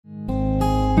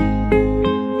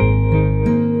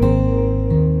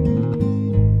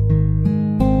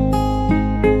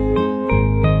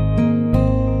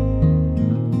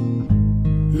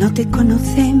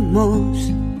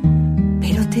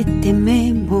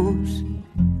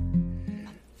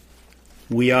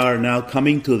We are now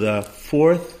coming to the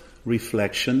fourth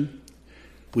reflection,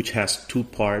 which has two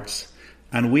parts.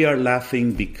 And we are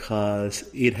laughing because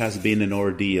it has been an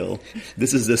ordeal.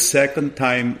 This is the second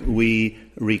time we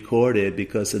recorded,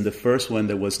 because in the first one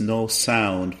there was no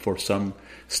sound for some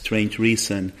strange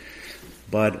reason.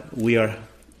 But we are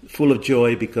full of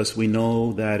joy because we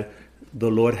know that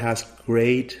the Lord has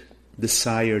great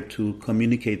desire to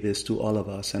communicate this to all of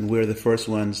us. And we're the first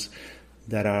ones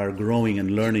that are growing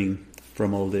and learning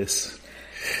from all this.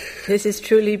 This has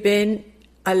truly been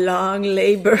a long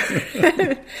labor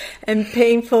and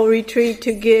painful retreat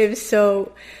to give,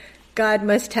 so God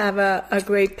must have a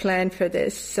great plan for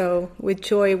this. So with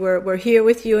joy, we're here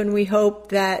with you, and we hope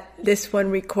that this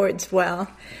one records well.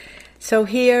 So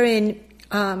here in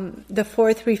the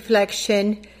fourth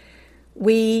reflection,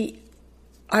 we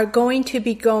are going to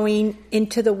be going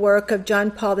into the work of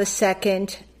John Paul II,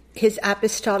 his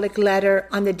apostolic letter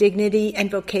on the dignity and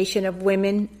vocation of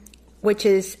women, which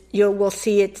is, we'll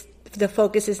see it's the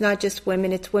focus is not just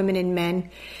women, it's women and men.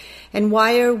 And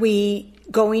why are we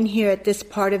going here at this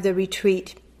part of the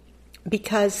retreat?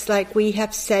 Because, like we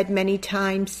have said many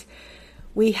times,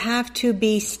 we have to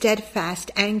be steadfast,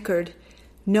 anchored,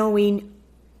 knowing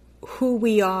who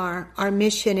we are, our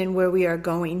mission, and where we are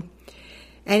going.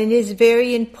 And it is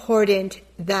very important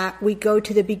that we go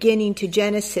to the beginning, to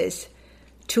Genesis,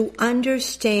 to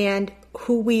understand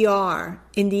who we are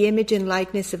in the image and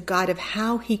likeness of God, of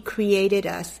how He created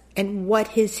us and what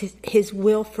His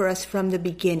will for us from the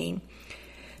beginning.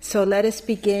 So let us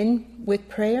begin with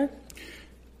prayer.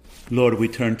 Lord, we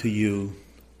turn to you.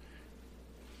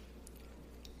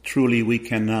 Truly, we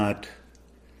cannot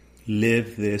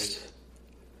live this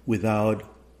without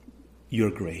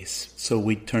your grace. So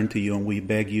we turn to you and we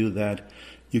beg you that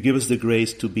you give us the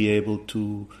grace to be able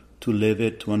to live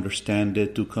it, to understand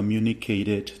it, to communicate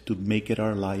it, to make it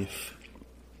our life.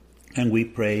 And we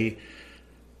pray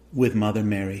with Mother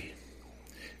Mary,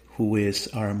 who is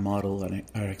our model and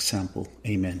our example.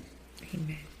 Amen.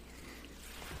 Amen.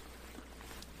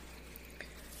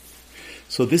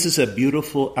 So this is a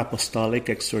beautiful apostolic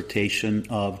exhortation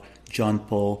of John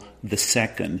Paul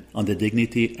II on the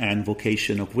dignity and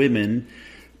vocation of women,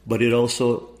 but it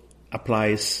also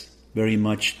applies very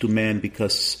much to men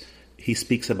because he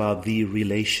speaks about the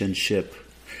relationship.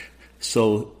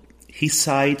 So he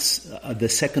cites the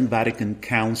Second Vatican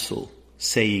Council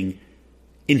saying,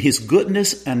 in his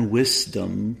goodness and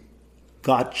wisdom,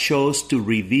 God chose to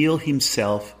reveal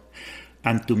himself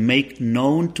and to make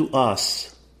known to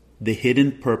us the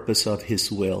hidden purpose of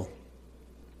his will.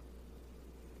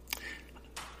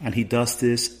 And he does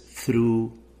this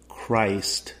through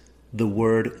Christ, the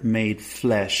Word made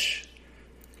flesh.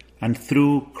 And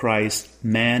through Christ,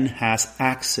 man has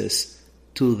access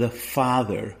to the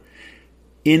Father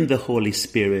in the Holy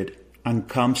Spirit and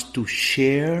comes to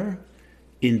share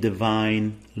in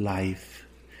divine life.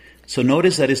 So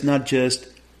notice that it's not just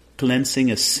cleansing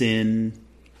a sin,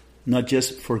 not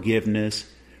just forgiveness,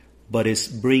 but it's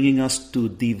bringing us to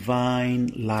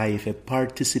divine life, a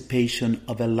participation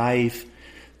of a life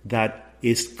that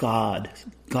is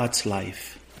God's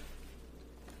life.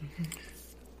 Mm-hmm.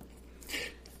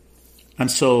 And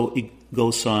so it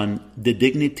goes on, the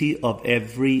dignity of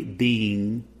every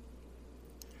being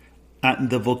and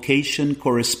the vocation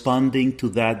corresponding to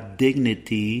that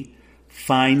dignity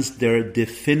finds their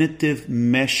definitive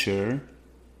measure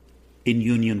in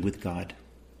union with God.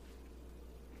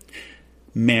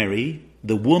 Mary,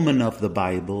 the woman of the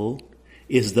Bible,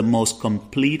 is the most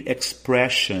complete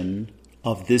expression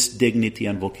of this dignity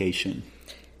and vocation.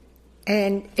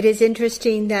 And it is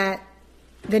interesting that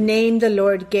the name the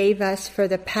Lord gave us for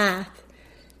the path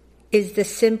is the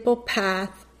simple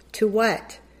path to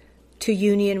what? To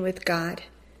union with God.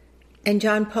 And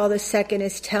John Paul II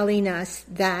is telling us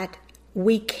that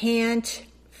we can't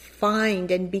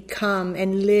find and become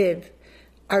and live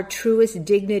our truest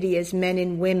dignity as men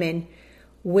and women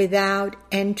without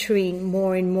entering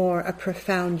more and more a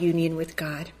profound union with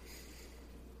God.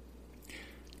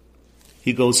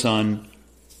 He goes on,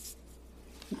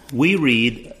 we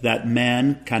read that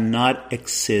man cannot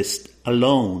exist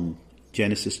alone,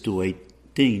 Genesis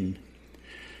 2:18.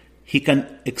 He can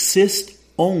exist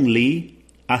only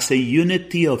as a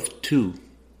unity of two,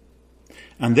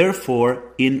 and therefore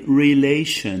in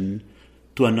relation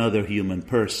to another human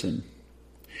person.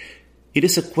 It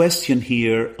is a question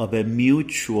here of a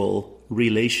mutual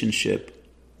relationship,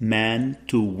 man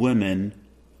to woman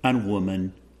and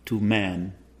woman to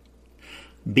man.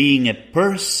 Being a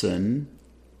person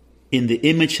in the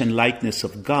image and likeness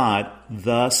of God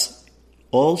thus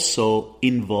also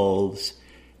involves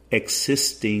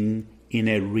existing in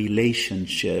a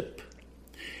relationship.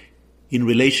 in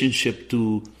relationship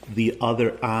to the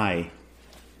other eye.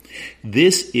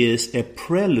 This is a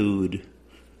prelude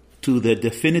to the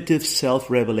definitive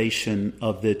self-revelation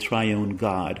of the triune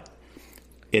God,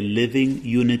 a living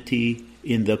unity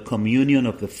in the communion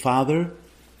of the Father,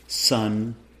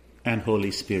 Son, and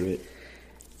Holy Spirit.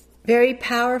 Very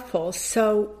powerful.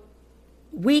 So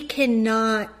we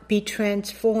cannot be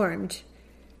transformed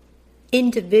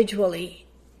individually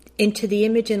into the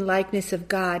image and likeness of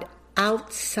God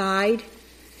outside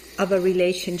of a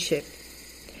relationship.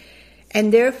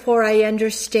 And therefore I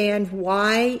understand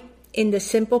why in the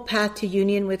simple path to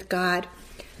union with God,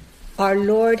 our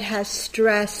Lord has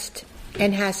stressed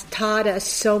and has taught us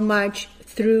so much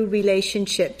through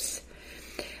relationships.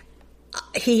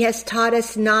 He has taught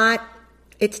us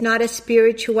it's not a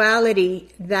spirituality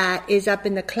that is up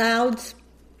in the clouds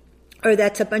or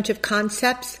that's a bunch of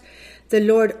concepts. The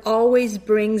Lord always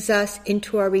brings us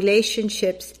into our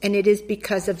relationships, and it is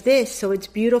because of this. So it's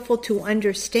beautiful to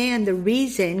understand the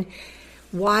reason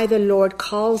why the Lord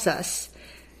calls us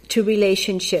to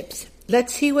relationships.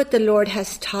 Let's see what the Lord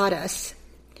has taught us.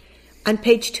 On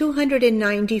page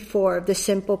 294 of the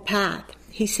Simple Path,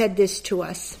 he said this to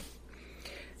us.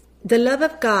 The love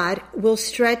of God will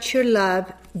stretch your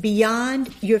love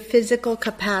beyond your physical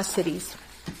capacities.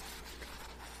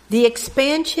 The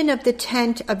expansion of the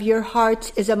tent of your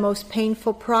hearts is a most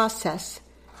painful process.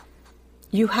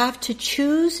 You have to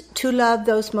choose to love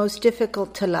those most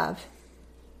difficult to love.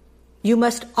 You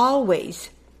must always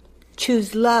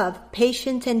choose love,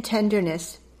 patience, and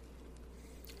tenderness,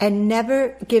 and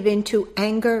never give in to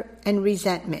anger and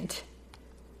resentment.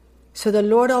 So the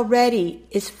Lord already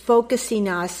is focusing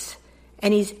us,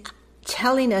 and He's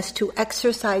telling us to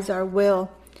exercise our will,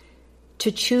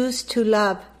 to choose to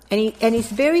love. And He's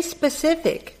very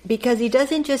specific, because He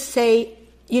doesn't just say,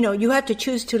 you have to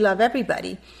choose to love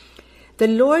everybody. The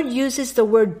Lord uses the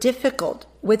word difficult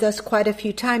with us quite a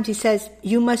few times. He says,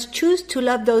 you must choose to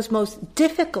love those most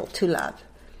difficult to love.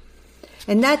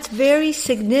 And that's very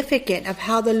significant of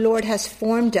how the Lord has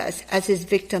formed us as His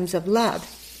victims of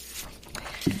love.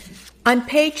 On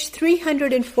page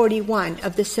 341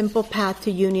 of the Simple Path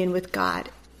to Union with God,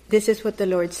 this is what the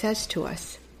Lord says to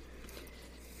us.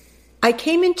 I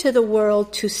came into the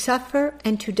world to suffer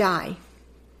and to die.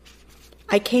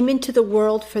 I came into the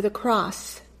world for the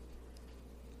cross.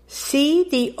 See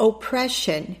the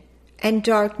oppression and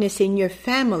darkness in your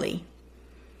family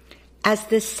as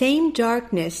the same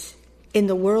darkness in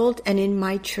the world and in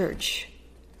my church.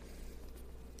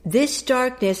 This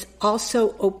darkness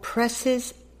also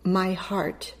oppresses my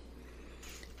heart,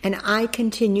 and I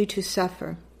continue to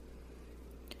suffer.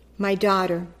 My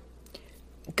daughter,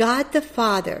 God the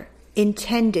Father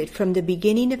intended from the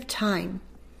beginning of time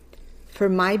for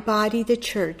my body, the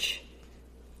church,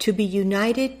 to be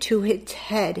united to its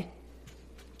head,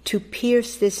 to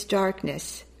pierce this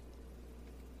darkness.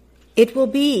 It will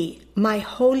be my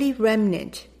holy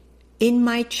remnant in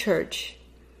my church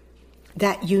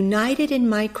that, united in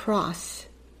my cross,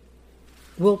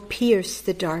 will pierce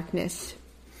the darkness.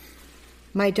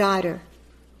 My daughter,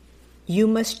 you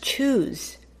must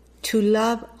choose to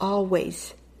love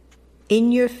always.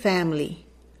 In your family,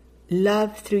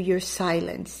 love through your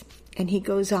silence. And he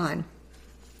goes on.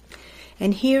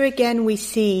 And here again we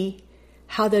see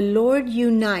how the Lord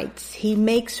unites, He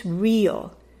makes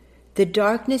real the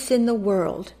darkness in the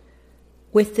world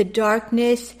with the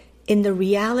darkness in the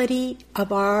reality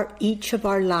of each of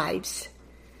our lives.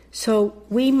 So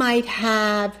we might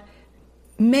have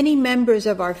many members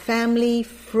of our family,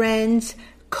 friends,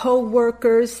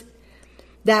 co-workers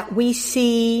that we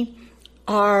see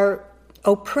are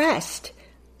oppressed.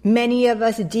 Many of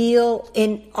us deal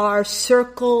in our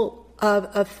circle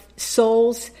of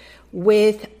souls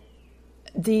with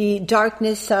the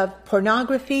darkness of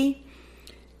pornography,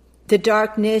 the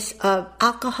darkness of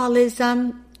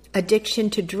alcoholism, addiction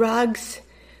to drugs.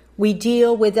 We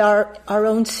deal with our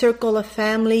own circle of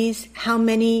families. How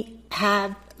many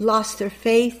have lost their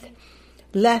faith,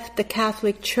 left the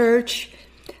Catholic Church,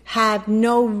 have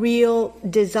no real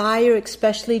desire,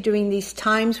 especially during these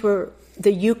times where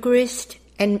the Eucharist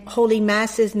and Holy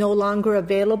Mass is no longer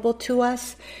available to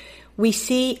us. We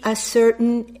see a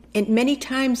certain, and many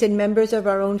times in members of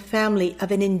our own family,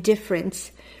 of an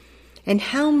indifference. And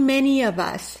how many of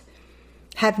us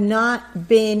have not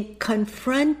been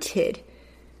confronted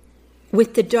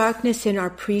with the darkness in our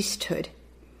priesthood,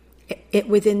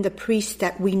 within the priests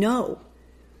that we know?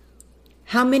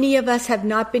 How many of us have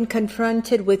not been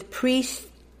confronted with priests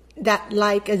that,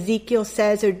 like Ezekiel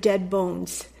says, are dead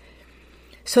bones?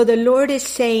 So the Lord is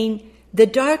saying, the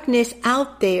darkness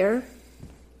out there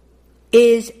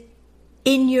is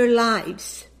in your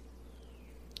lives.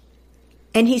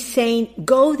 And he's saying,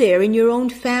 go there in your own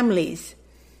families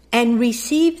and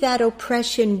receive that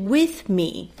oppression with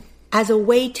me as a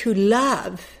way to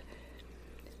love,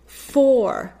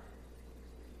 for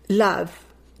love,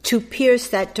 to pierce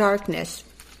that darkness.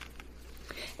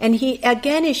 And he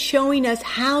again is showing us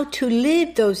how to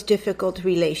live those difficult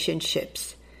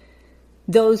relationships.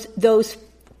 Those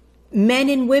men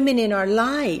and women in our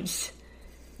lives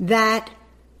that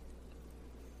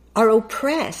are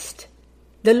oppressed.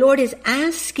 The Lord is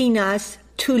asking us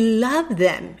to love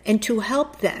them and to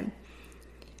help them.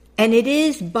 And it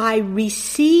is by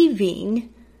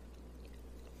receiving,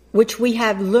 which we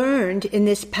have learned in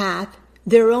this path,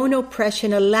 their own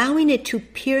oppression, allowing it to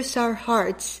pierce our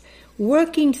hearts,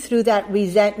 working through that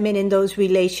resentment in those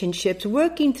relationships,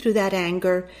 working through that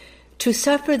anger, to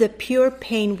suffer the pure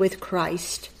pain with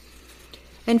Christ.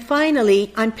 And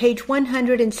finally, on page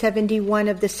 171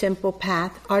 of the Simple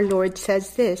Path, our Lord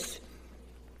says this: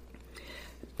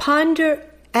 ponder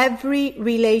every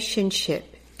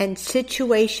relationship and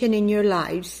situation in your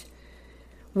lives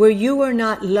where you are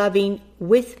not loving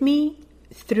with me,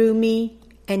 through me,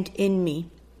 and in me.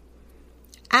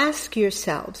 Ask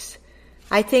yourselves.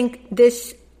 I think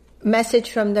this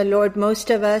message from the Lord, most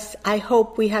of us, I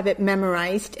hope we have it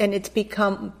memorized and it's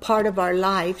become part of our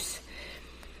lives.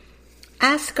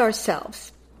 Ask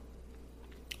ourselves,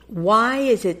 why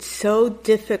is it so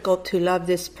difficult to love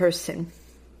this person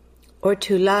or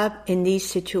to love in these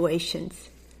situations?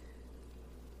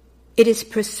 It is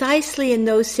precisely in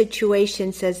those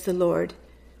situations, says the Lord,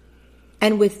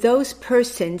 and with those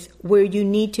persons where you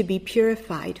need to be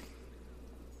purified.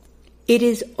 It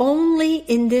is only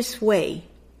in this way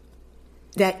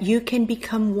that you can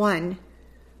become one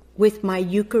with my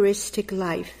Eucharistic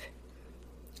life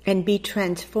and be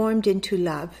transformed into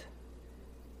love.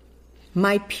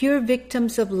 My pure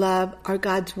victims of love are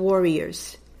God's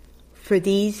warriors for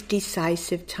these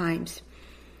decisive times.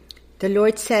 The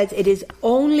Lord says it is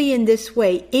only in this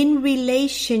way, in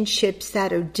relationships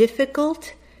that are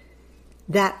difficult,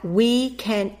 that we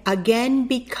can again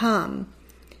become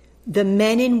the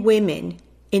men and women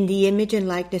in the image and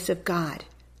likeness of God.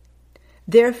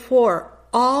 Therefore,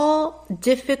 all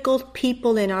difficult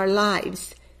people in our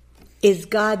lives is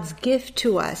God's gift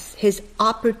to us, His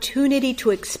opportunity to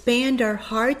expand our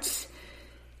hearts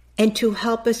and to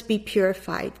help us be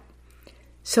purified.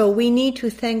 So we need to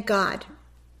thank God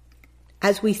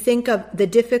as we think of the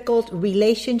difficult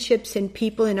relationships and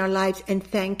people in our lives, and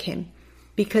thank Him,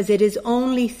 because it is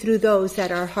only through those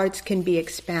that our hearts can be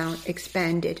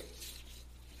expanded.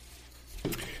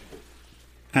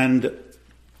 And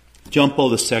John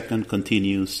Paul II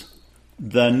continues,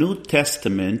 the New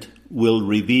Testament will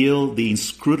reveal the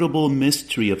inscrutable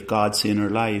mystery of God's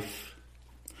inner life.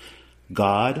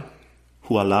 God,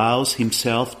 who allows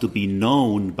Himself to be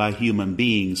known by human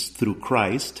beings through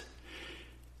Christ,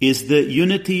 is the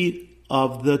unity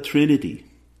of the Trinity,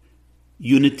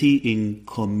 unity in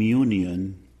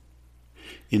communion.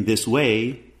 In this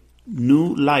way,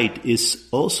 new light is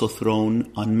also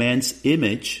thrown on man's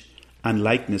image and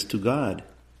likeness to God,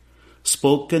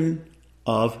 spoken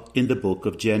of in the book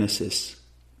of Genesis.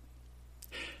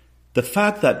 The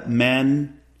fact that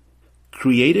man,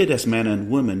 created as man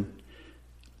and woman,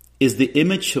 is the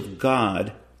image of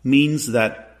God means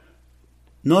that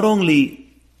not only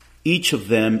each of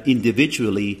them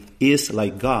individually is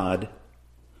like God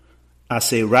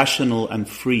as a rational and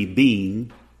free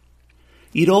being,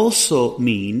 it also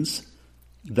means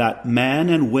that man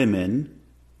and women,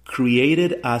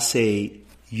 created as a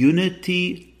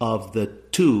unity of the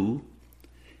two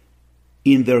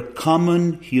in their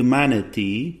common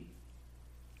humanity,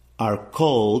 are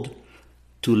called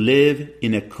to live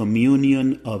in a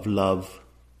communion of love.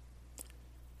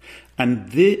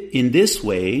 And in this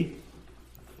way,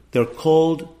 they're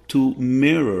called to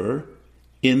mirror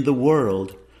in the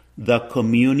world the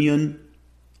communion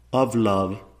of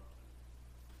love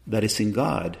that is in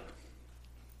God,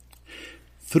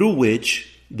 through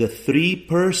which the three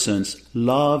persons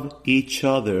love each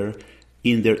other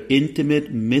in their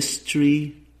intimate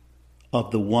mystery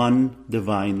of the one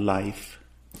divine life,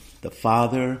 the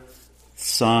Father,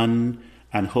 Son,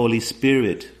 and Holy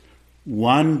Spirit,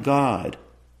 one God,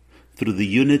 through the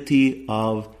unity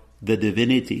of the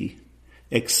divinity,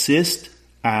 exist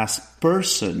as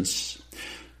persons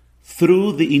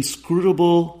through the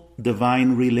inscrutable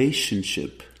divine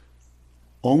relationship.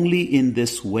 Only in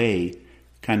this way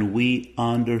can we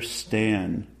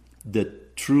understand the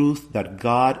truth that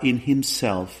God in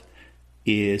Himself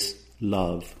is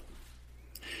love.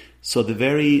 So the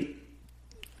very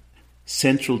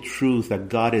central truth that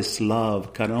God is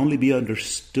love can only be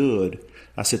understood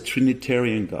as a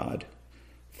Trinitarian God,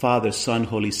 Father, Son,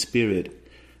 Holy Spirit,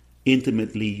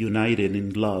 intimately united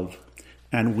in love.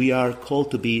 And we are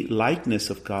called to be likeness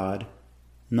of God,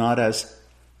 not as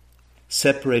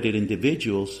separated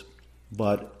individuals,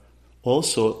 but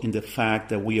also in the fact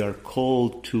that we are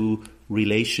called to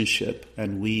relationship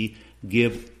and we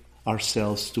give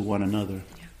ourselves to one another.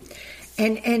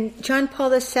 And John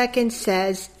Paul II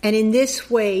says, and in this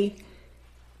way,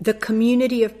 the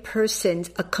community of persons,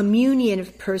 a communion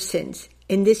of persons,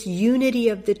 in this unity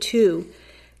of the two,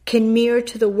 can mirror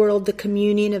to the world the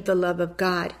communion of the love of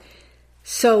God.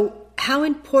 So how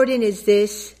important is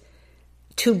this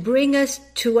to bring us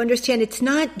to understand it's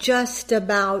not just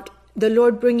about the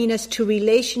Lord bringing us to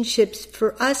relationships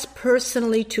for us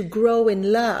personally to grow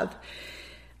in love,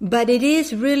 but it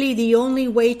is really the only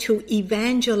way to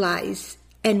evangelize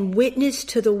and witness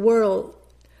to the world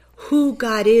who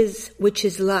God is, which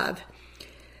is love.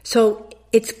 So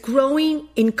it's growing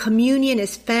in communion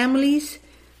as families,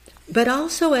 but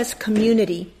also as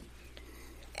community.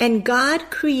 And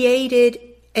God created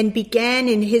and began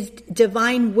in His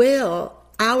divine will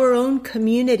our own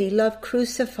community, Love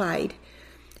Crucified,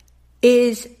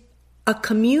 is a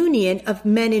communion of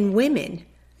men and women.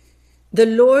 The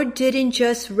Lord didn't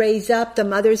just raise up the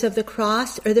mothers of the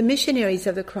cross or the missionaries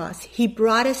of the cross. He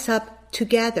brought us up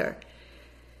together.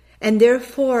 And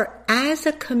therefore, as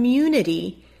a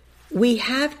community, we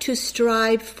have to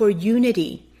strive for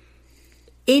unity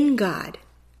in God,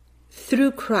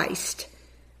 through Christ,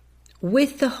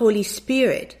 with the Holy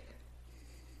Spirit,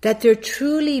 that there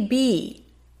truly be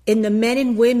in the men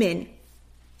and women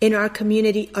in our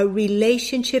community a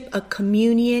relationship, a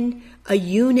communion, a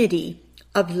unity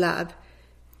of love.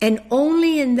 And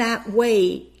only in that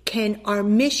way can our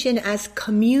mission as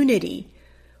community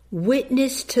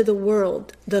witness to the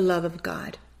world the love of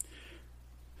God.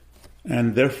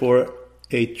 And therefore,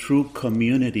 a true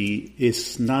community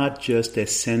is not just a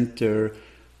center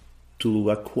to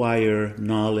acquire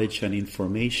knowledge and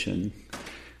information.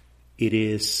 It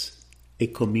is a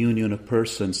communion of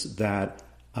persons that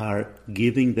are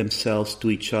giving themselves to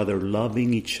each other,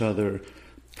 loving each other,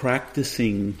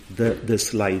 practicing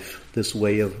this life, this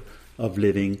way of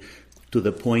living, to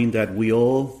the point that we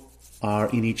all are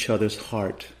in each other's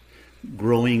heart,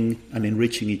 growing and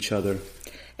enriching each other.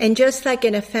 And just like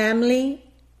in a family,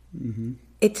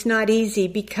 it's not easy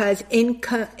because in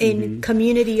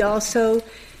community also,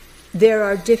 there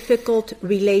are difficult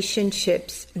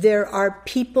relationships. There are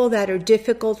people that are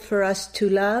difficult for us to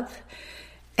love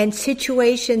and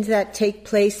situations that take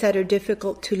place that are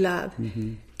difficult to love.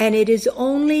 And it is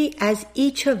only as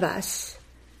each of us,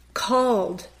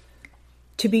 called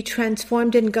to be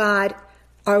transformed in God,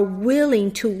 are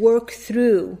willing to work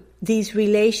through these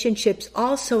relationships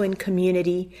also in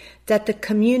community, that the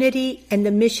community and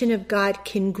the mission of God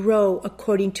can grow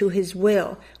according to His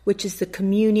will, which is the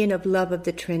communion of love of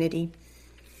the Trinity.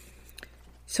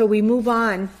 So we move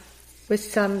on with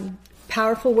some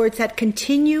powerful words that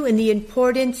continue in the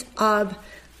importance of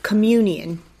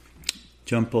communion.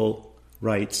 John Paul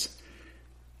writes,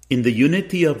 "In the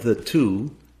unity of the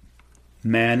two,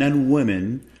 man and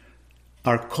woman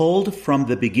are called from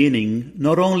the beginning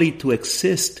not only to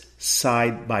exist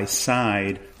side by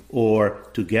side or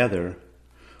together,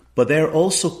 but they are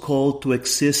also called to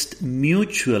exist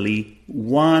mutually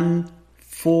one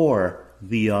for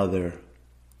the other.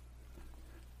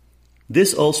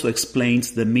 This also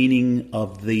explains the meaning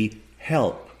of the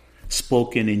help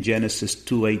spoken in Genesis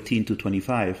 2:18 to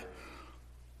 25.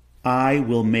 I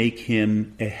will make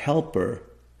him a helper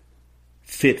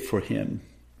fit for him."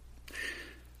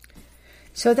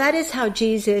 So that is how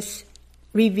Jesus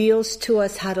reveals to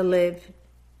us how to live.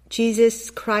 Jesus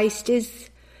Christ is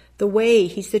the way,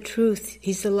 He's the truth,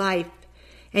 He's the life.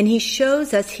 And He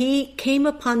shows us He came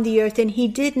upon the earth and He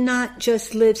did not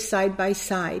just live side by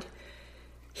side.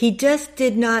 He just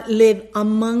did not live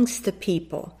amongst the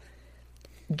people.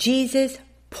 Jesus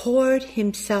poured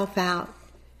Himself out.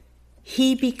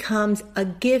 He becomes a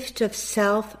gift of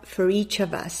self for each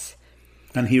of us.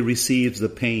 And He receives the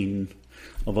pain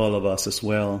of all of us as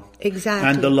well. Exactly.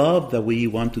 And the love that we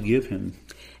want to give Him.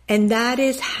 And that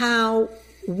is how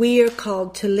we are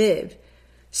called to live.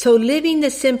 So living the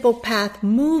simple path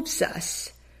moves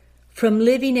us from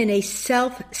living in a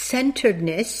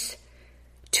self-centeredness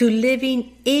to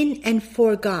living in and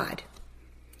for God.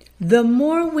 The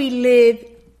more we live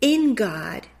in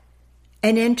God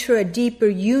and enter a deeper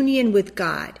union with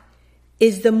God,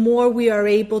 is the more we are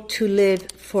able to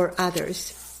live for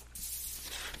others.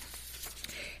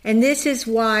 And this is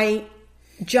why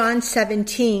John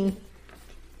 17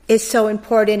 is so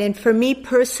important. And for me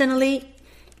personally,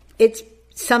 it's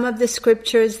some of the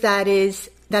scriptures that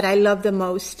I love the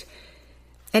most.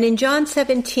 And in John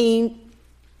 17,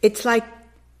 it's like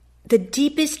the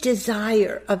deepest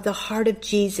desire of the heart of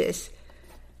Jesus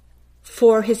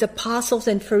for his apostles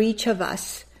and for each of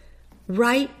us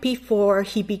right before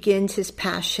he begins his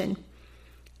passion.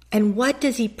 And what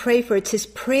does he pray for? It's his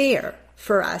prayer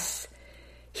for us.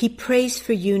 He prays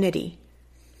for unity.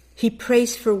 He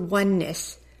prays for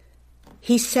oneness.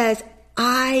 He says,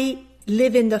 I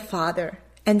live in the Father,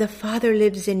 and the Father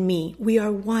lives in me. We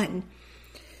are one.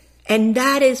 And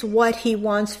that is what he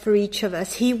wants for each of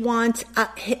us. He wants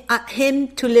him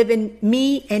to live in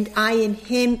me and I in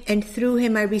him, and through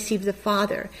him I receive the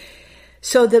Father.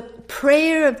 So the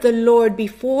prayer of the Lord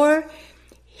before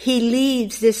he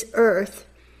leaves this earth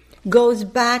goes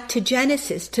back to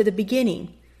Genesis, to the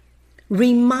beginning,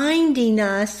 reminding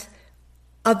us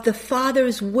of the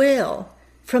Father's will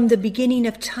from the beginning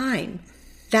of time,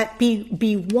 that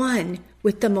be one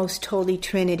with the most holy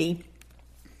Trinity.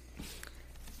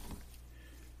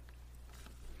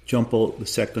 John Paul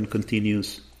II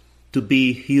continues, to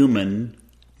be human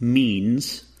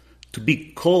means to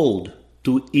be called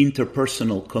to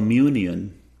interpersonal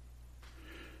communion.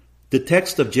 The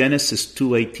text of Genesis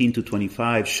 2:18 to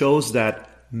 25 shows that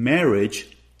marriage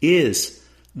is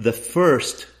the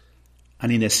first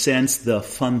and, in a sense, the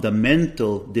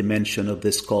fundamental dimension of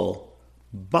this call.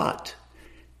 But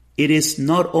it's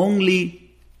not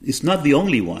the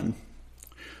only one.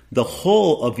 The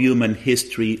whole of human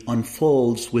history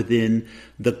unfolds within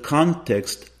the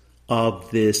context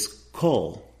of this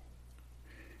call.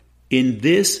 In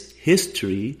this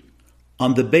history,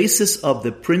 on the basis of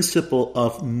the principle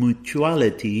of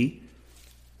mutuality,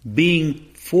 being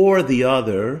for the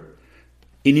other,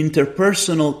 in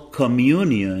interpersonal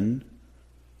communion,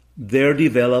 there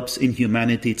develops in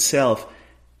humanity itself,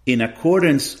 in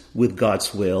accordance with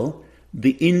God's will,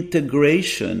 the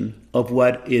integration of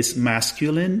what is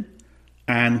masculine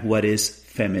and what is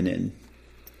feminine.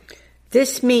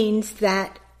 This means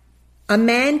that a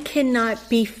man cannot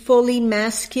be fully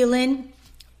masculine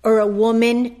or a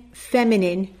woman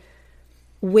feminine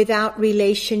without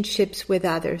relationships with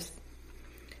others.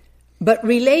 But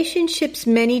relationships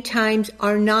many times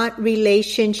are not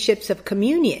relationships of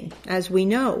communion, as we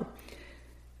know.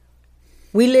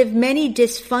 We live many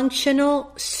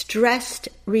dysfunctional, stressed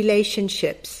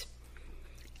relationships.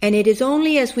 And it is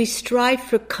only as we strive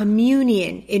for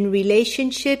communion in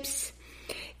relationships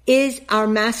is our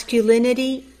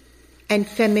masculinity and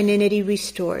femininity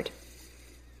restored.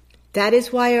 That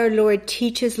is why our Lord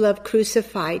teaches Love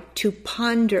Crucified to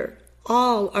ponder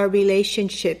all our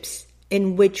relationships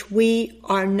in which we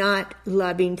are not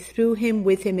loving through him,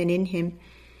 with him, and in him.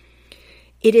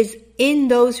 It is in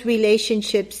those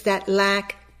relationships that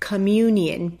lack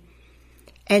communion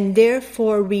and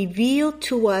therefore reveal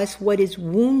to us what is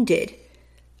wounded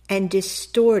and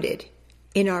distorted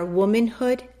in our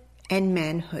womanhood and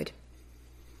manhood.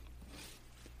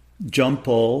 John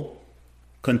Paul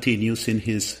continues in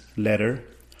his letter,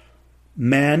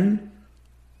 man,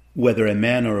 whether a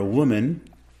man or a woman,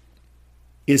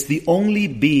 is the only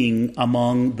being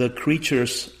among the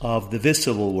creatures of the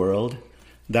visible world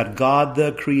that God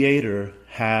the Creator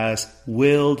has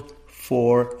willed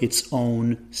for its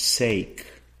own sake.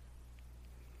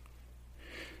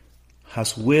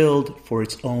 Has willed for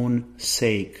its own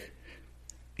sake.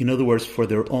 In other words, for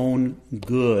their own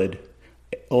good.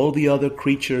 All the other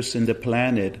creatures in the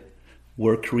planet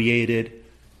were created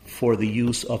for the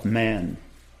use of man.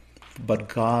 But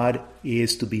God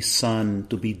is to be son,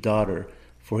 to be daughter,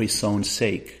 for his own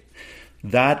sake.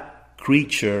 That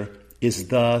creature is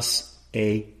thus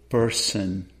a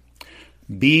person.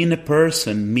 Being a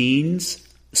person means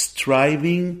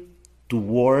striving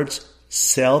towards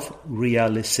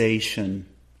self-realization.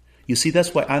 You see,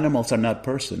 that's why animals are not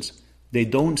persons. They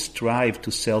don't strive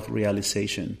to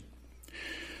self-realization.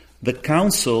 The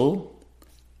Council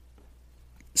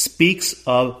speaks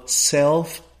of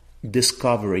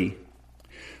self-discovery,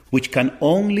 which can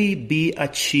only be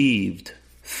achieved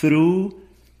through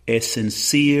a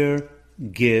sincere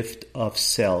gift of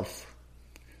self.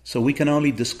 So we can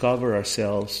only discover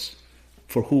ourselves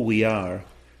for who we are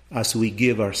as we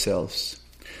give ourselves.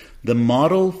 The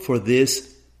model for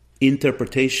this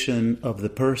interpretation of the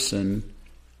person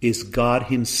is God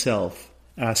himself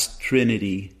as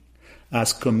Trinity,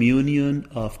 as communion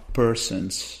of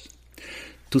persons.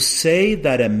 To say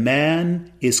that a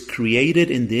man is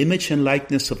created in the image and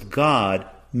likeness of God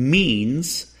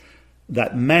means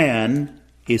that man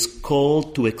is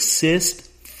called to exist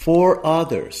for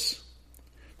others,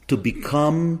 to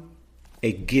become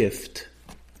a gift.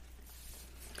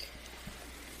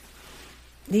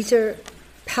 These are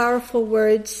powerful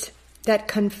words that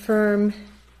confirm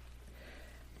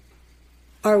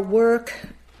our work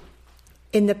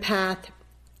in the path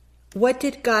what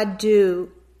did God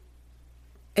do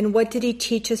and what did he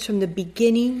teach us from the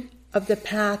beginning of the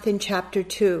path in chapter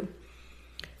 2?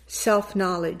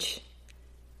 Self-knowledge.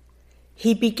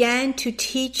 He began to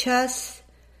teach us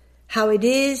how it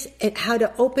is and how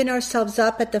to open ourselves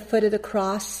up at the foot of the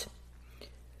cross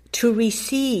to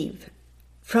receive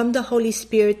from the Holy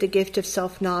Spirit the gift of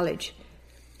self-knowledge,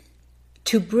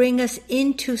 to bring us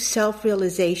into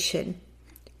self-realization,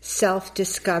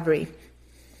 self-discovery.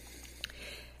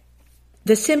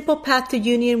 The simple path to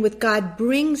union with God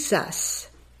brings us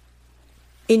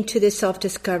into this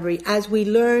self-discovery as we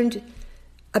learned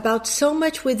about so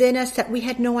much within us that we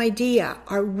had no idea.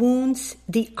 Our wounds,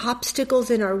 the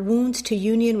obstacles in our wounds to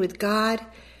union with God,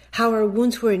 how our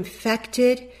wounds were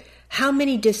infected, how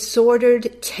many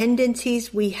disordered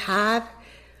tendencies we have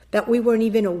that we weren't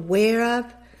even aware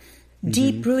of,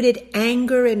 deep-rooted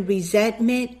anger and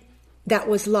resentment that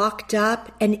was locked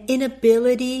up, an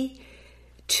inability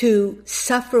to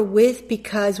suffer with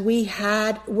because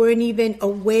weren't even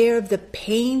aware of the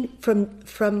pain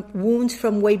from wounds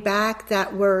from way back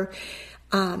that were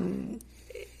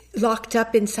locked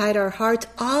up inside our hearts.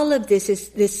 All of this is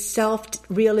this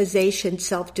self-realization,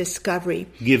 self-discovery.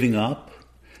 Giving up,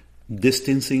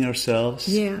 distancing ourselves.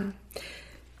 Yeah.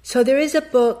 So there is a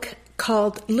book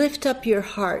called Lift Up Your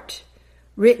Heart,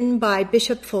 written by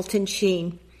Bishop Fulton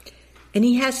Sheen. And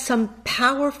he has some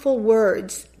powerful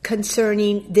words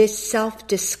concerning this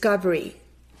self-discovery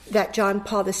that John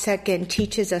Paul II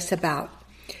teaches us about.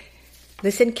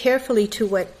 Listen carefully to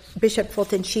what Bishop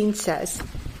Fulton Sheen says.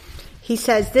 He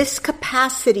says, this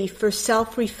capacity for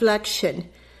self-reflection,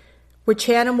 which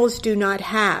animals do not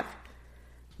have,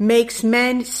 makes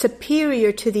man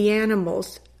superior to the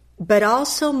animals, but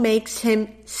also makes him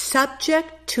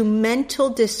subject to mental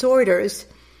disorders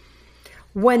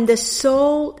when the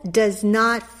soul does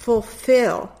not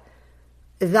fulfill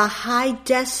the high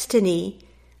destiny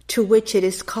to which it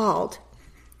is called.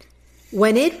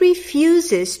 When it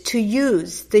refuses to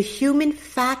use the human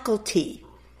faculty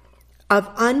of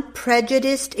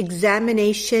unprejudiced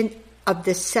examination of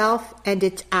the self and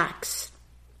its acts.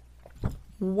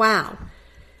 Wow.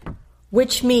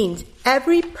 Which means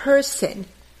every person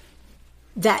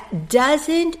that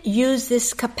doesn't use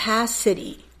this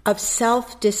capacity of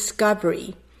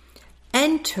self-discovery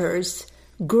enters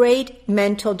great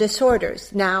mental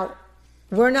disorders. Now,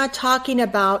 we're not talking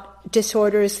about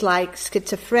disorders like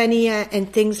schizophrenia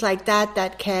and things like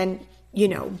that can,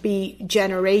 be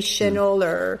generational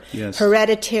or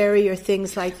hereditary or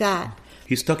things like that.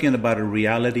 He's talking about a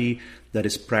reality that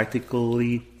is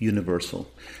practically universal.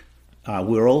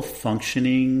 We're all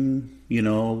functioning,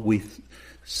 we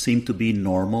seem to be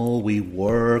normal. We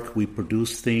work, we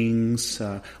produce things,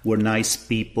 we're nice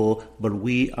people, but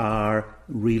we are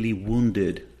really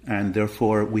wounded. And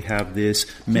therefore we have this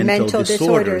mental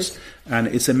disorders. And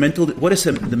it's the mental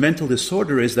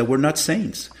disorder is that we're not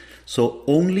saints. So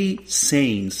only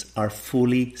saints are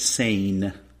fully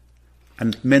sane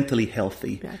and mentally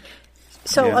healthy. Right.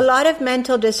 So a lot of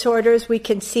mental disorders we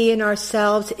can see in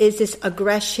ourselves is this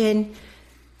aggression,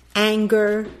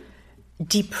 anger,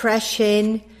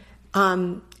 depression,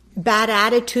 bad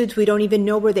attitudes. We don't even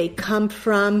know where they come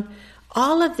from.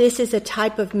 All of this is a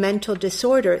type of mental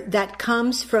disorder that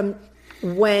comes from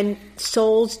when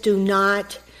souls do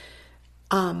not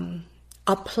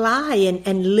apply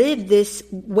and live this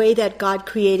way that God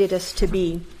created us to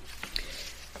be.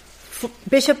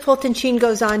 Bishop Fulton Sheen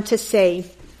goes on to say,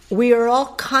 we are all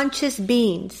conscious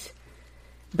beings,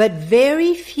 but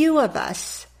very few of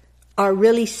us are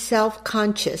really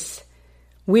self-conscious.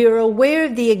 We are aware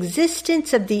of the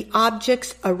existence of the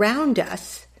objects around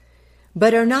us,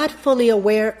 but are not fully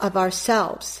aware of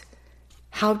ourselves.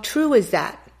 How true is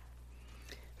that?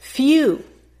 Few,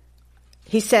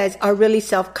 he says, are really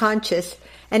self-conscious.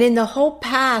 And in the whole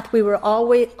path, we were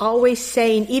always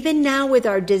saying, even now with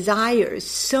our desires,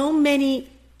 so many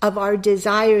of our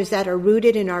desires that are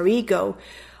rooted in our ego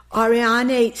are on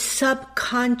a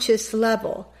subconscious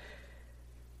level.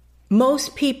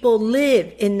 Most people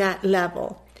live in that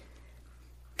level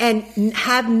and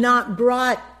have not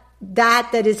brought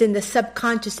that is in the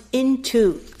subconscious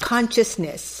into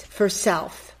consciousness for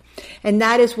self. And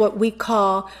that is what we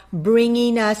call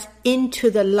bringing us into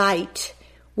the light,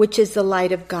 which is the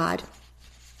light of God.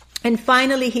 And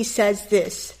finally, he says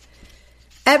this,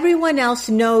 everyone else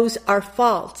knows our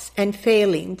faults and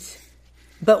failings,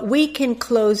 but we can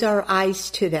close our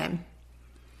eyes to them.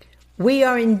 We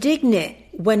are indignant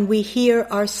when we hear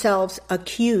ourselves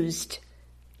accused,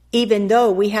 even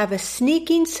though we have a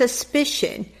sneaking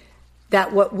suspicion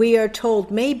that what we are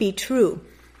told may be true.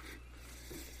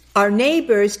 Our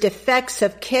neighbor's defects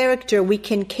of character we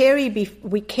carry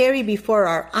before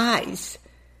our eyes,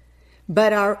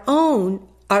 but our own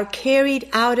are carried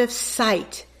out of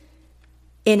sight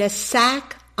in a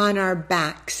sack on our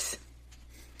backs.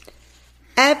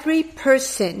 Every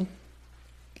person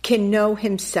can know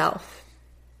himself,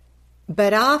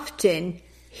 but often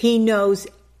he knows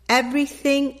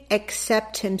everything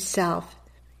except himself,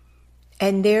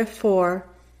 and therefore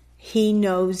he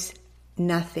knows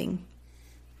nothing.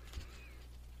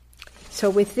 So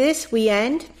with this, we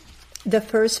end the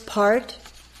first part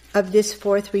of this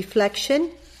fourth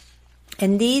reflection.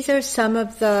 And these are some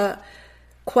of the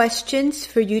questions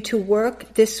for you to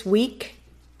work this week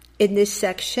in this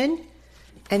section.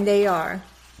 And they are,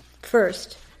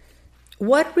 first,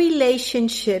 what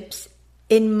relationships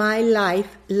in my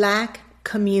life lack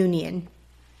communion?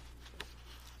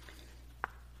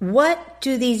 What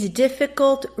do these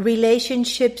difficult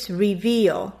relationships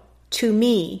reveal to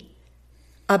me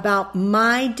about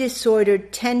my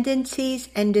disordered tendencies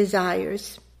and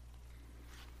desires?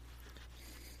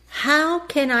 How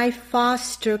can I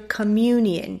foster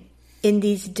communion in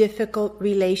these difficult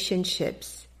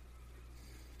relationships?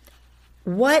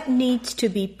 What needs to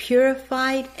be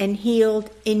purified and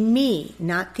healed in me,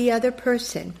 not the other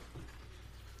person?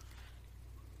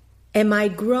 Am I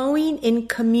growing in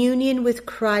communion with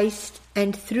Christ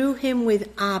and through him with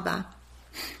Abba?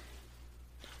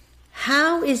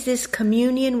 How is this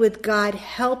communion with God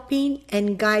helping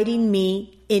and guiding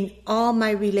me in all my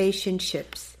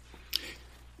relationships?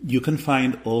 You can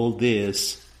find all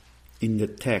this in the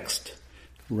text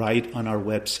right on our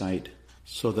website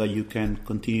so that you can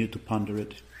continue to ponder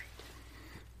it.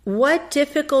 What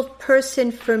difficult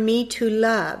person for me to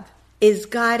love is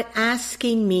God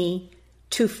asking me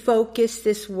to focus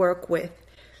this work with?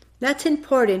 That's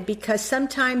important because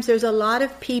sometimes there's a lot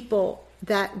of people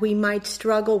that we might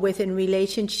struggle with in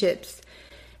relationships.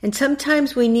 And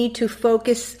sometimes we need to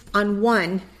focus on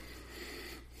one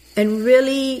and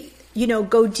really,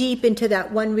 go deep into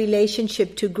that one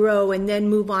relationship to grow and then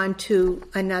move on to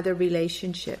another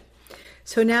relationship.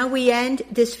 So now we end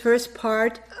this first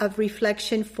part of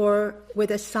Reflection 4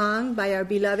 with a song by our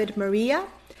beloved Maria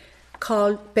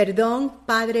called Perdón,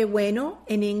 Padre Bueno.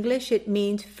 In English, it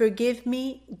means Forgive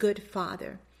me, Good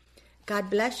Father. God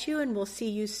bless you, and we'll see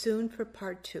you soon for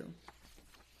part 2.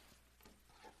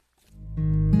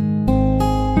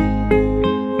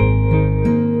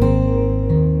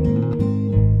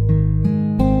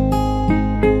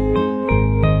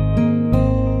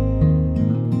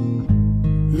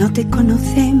 No te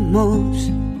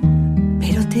conocemos,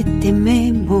 pero te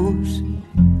tememos.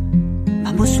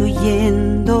 Vamos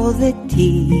huyendo de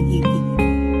ti.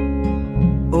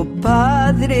 Oh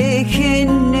Padre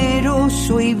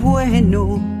generoso y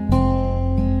bueno,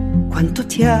 cuánto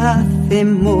te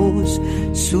hacemos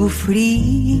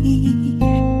sufrir.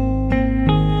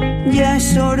 Ya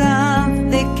es hora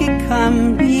de que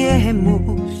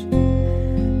cambiemos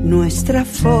nuestra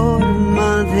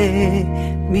forma de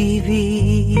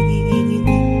vivir.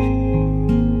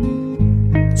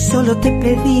 Solo te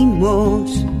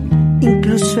pedimos,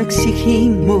 incluso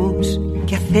exigimos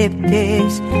que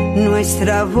aceptes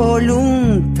nuestra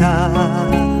voluntad.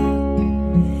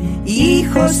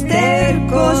 Hijos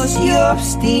tercos y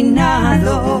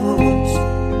obstinados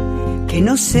que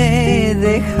no se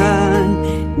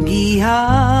dejan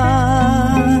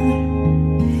guiar,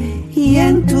 y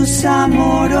en tus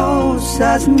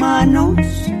amorosas manos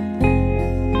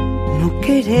no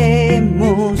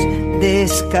queremos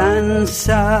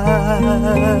descansar.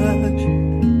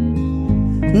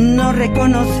 No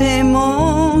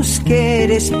reconocemos que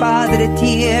eres Padre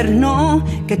tierno,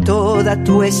 que toda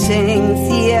tu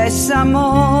esencia es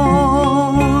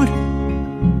amor.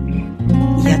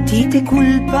 Y a ti te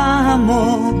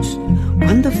culpamos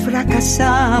cuando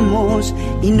fracasamos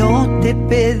y no te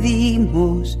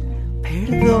pedimos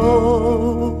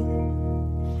perdón.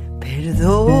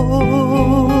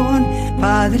 Perdón,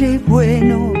 Padre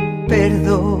bueno,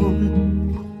 perdón.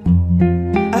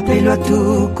 Apelo a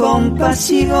tu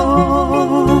compasión,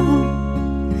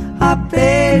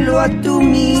 apelo a tu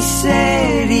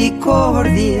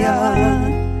misericordia.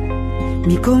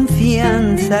 Mi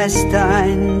confianza está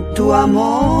en tu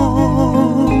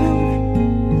amor.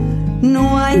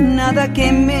 No hay nada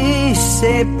que me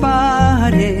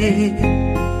separe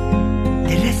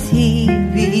de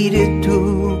recibir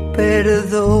tu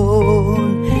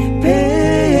perdón.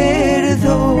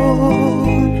 Perdón,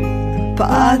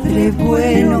 Padre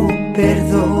bueno,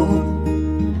 perdón.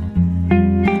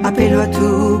 Apelo a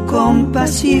tu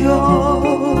compasión,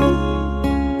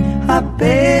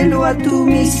 apelo a tu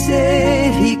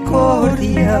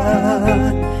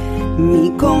misericordia.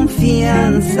 Mi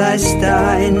confianza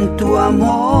está en tu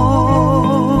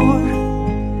amor.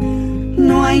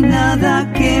 No hay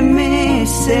nada que me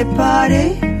separe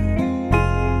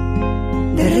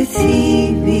de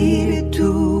recibir